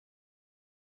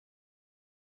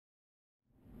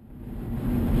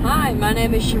Hi, my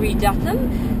name is Cheries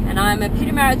Dutton and I'm a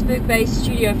Pietermaritzburg based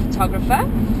studio photographer.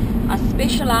 I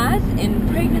specialize in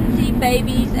pregnancy,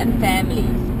 babies and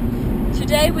families.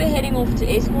 Today we're heading off to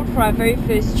Estcourt for our very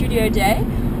first studio day.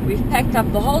 We've packed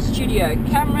up the whole studio,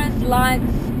 cameras,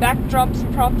 lights, backdrops,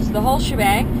 props, the whole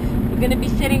shebang. We're going to be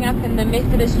setting up in the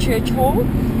Methodist Church Hall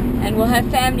and we'll have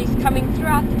families coming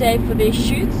throughout the day for their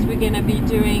shoots. We're going to be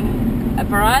doing a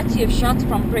variety of shots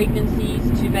from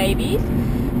pregnancies to babies,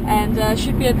 and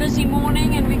should be a busy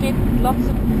morning and we get lots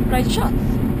of great shots.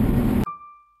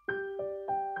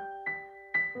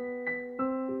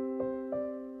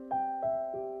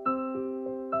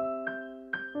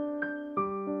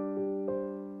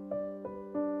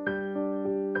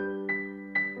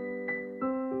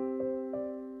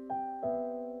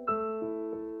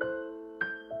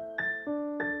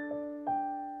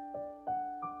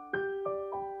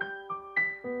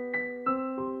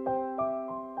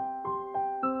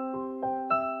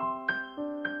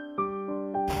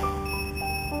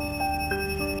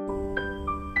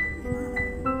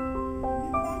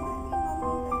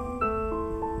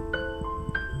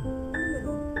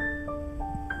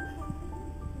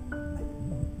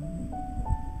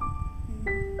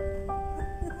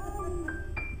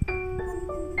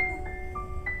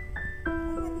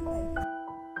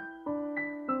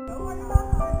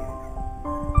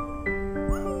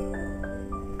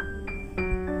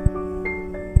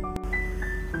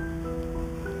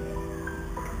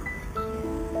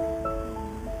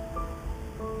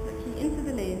 Into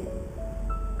the lens.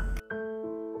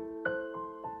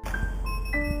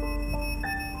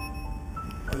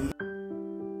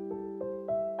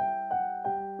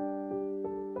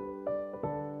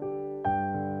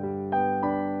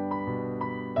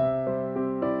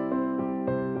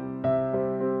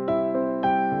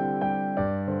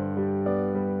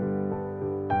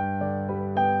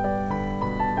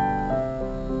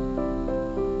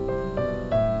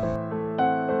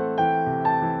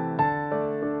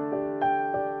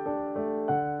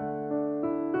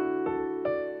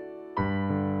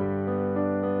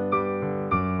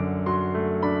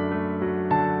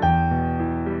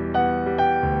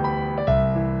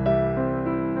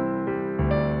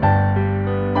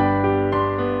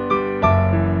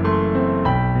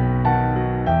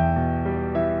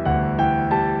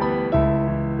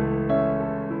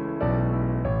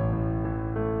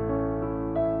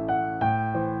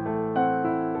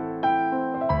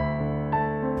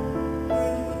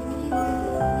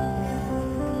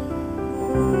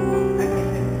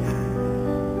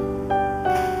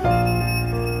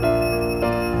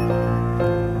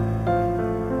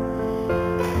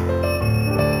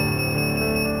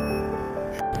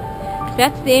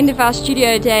 That's the end of our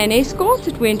studio day in Estcourt.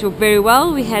 It went very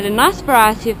well. We had a nice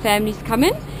variety of families come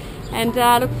in, and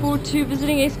I look forward to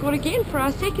visiting Estcourt again for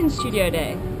our second studio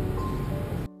day.